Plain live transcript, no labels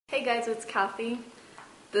Hey guys, it's Kathy.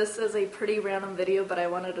 This is a pretty random video, but I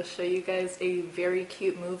wanted to show you guys a very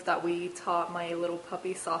cute move that we taught my little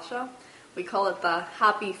puppy Sasha. We call it the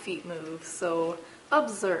happy feet move, so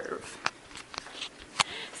observe.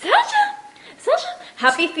 Sasha! Sasha!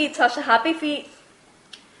 Happy feet, Sasha, happy feet.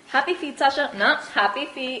 Happy feet, Sasha. No, happy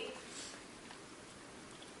feet.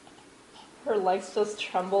 Her legs just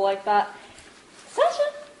tremble like that. Sasha!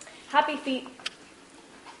 Happy feet.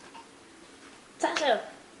 Sasha!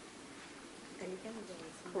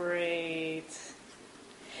 Great.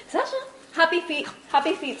 Sasha! Happy feet,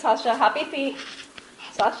 Sasha, happy feet.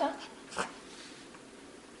 Sasha?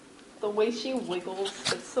 The way she wiggles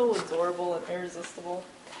is so adorable and irresistible.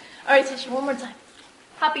 Alright, Sasha, one more time.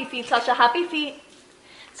 Happy feet, Sasha, happy feet.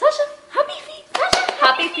 Sasha, happy feet, Sasha,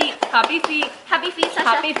 happy feet, happy feet, happy feet, Sasha,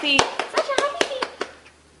 happy feet. Sasha, happy feet.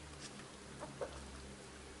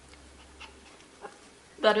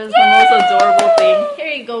 That is the most adorable thing.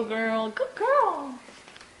 Here you go, girl. Good girl.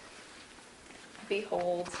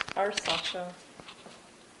 Behold, our Sasha.